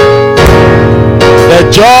the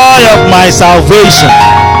joy of my salvation.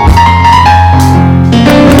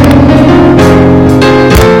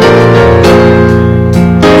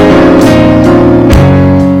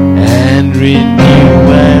 And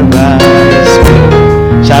renew a right spirit.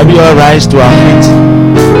 Shall we all rise to our feet?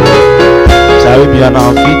 Shall we be on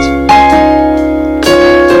our feet?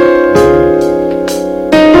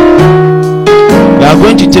 We are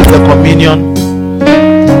going to take the communion.